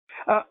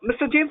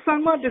Mr. James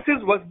Sangma, this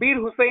is Wasbir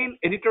Hussain,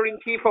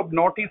 editor-in-chief of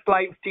Northeast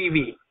Live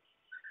TV.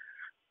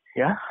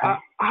 Yeah.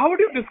 How would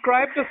you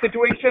describe the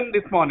situation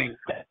this morning?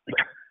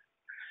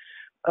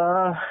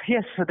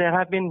 Yes, there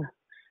have been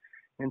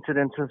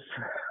incidences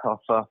of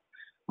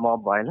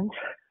mob violence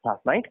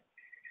last night,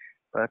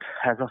 but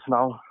as of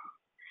now,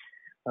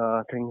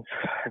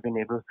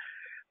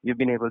 we've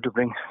been able to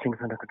bring things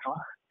under control.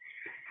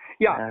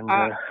 Yeah.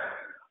 And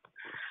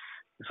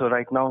so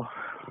right now,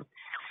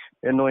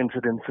 there are no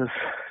incidences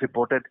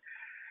reported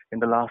in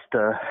the last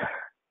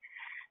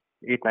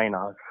 8-9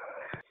 hours.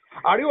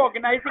 Are you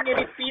organizing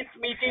any peace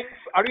meetings?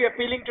 Are you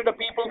appealing to the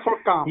people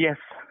for calm? Yes,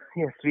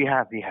 we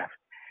have.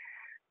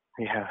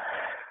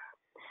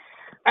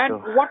 And So,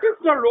 what is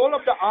the role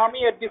of the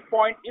army at this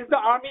point? Is the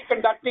army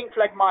conducting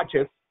flag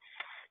marches?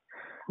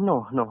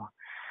 No.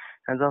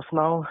 As of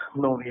now,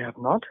 no, we have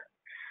not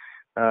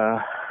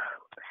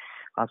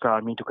asked the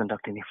army to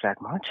conduct any flag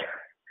march.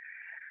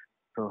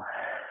 So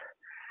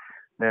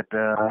that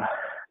the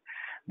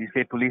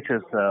state police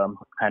is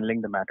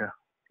handling the matter,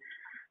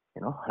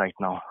 right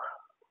now.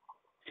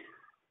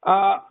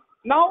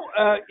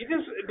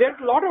 There's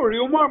a lot of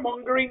rumor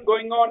mongering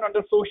going on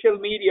the social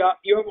media.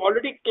 You have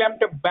already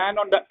clamped a ban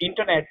on the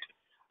internet.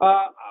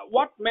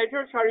 What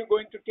measures are you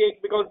going to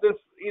take because this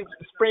is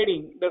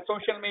spreading the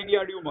social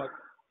media rumors?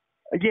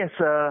 Yes,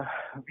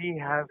 we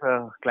have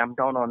clamped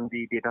down on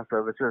the data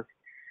services.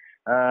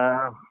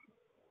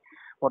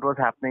 What was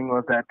happening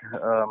was that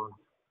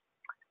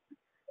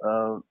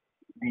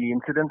the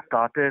incident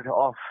started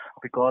off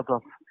because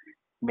of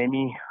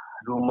many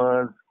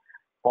rumors,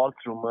 false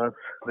rumors,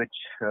 which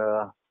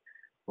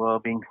were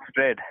being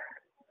spread,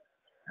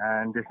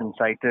 and this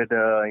incited,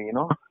 a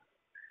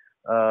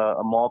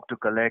mob to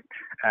collect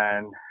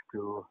and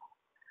to,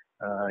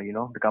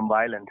 become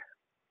violent.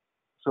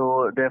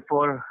 So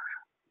therefore,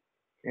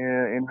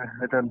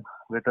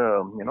 with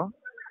a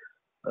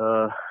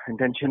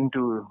intention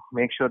to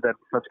make sure that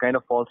such kind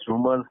of false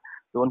rumors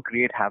don't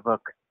create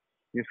havoc,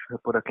 we've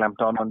put a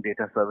clampdown on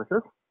data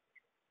services,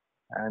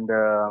 and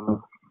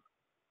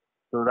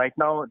so right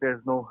now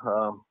there's no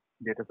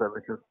data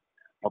services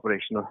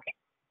operational.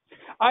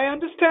 I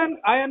understand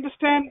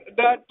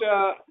that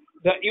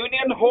the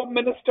Union Home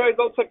Minister is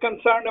also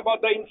concerned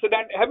about the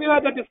incident. Have you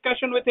had a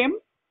discussion with him?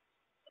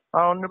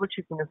 Our Honorable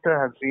Chief Minister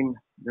has been,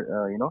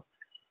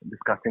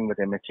 discussing with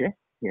MHA,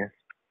 yes,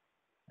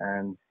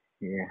 and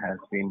he has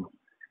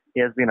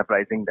been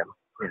apprising them,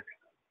 yes.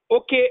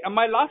 Okay,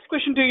 my last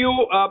question to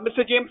you,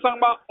 Mr. James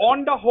Sangma.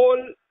 On the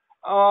whole,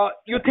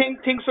 you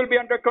think things will be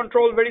under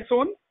control very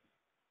soon?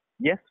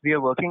 Yes, we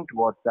are working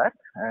towards that,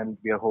 and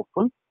we are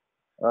hopeful.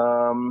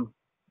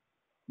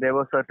 There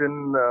were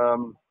certain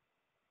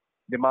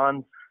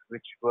demands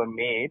which were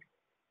made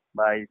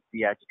by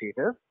the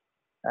agitators,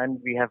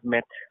 and we have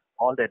met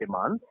all their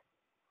demands.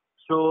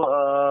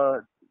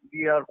 So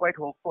we are quite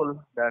hopeful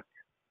that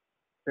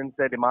since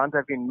their demands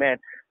have been met,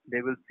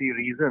 they will see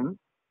reason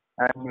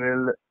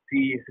and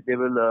they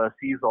will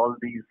cease all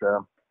these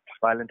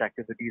violent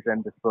activities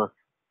and disperse.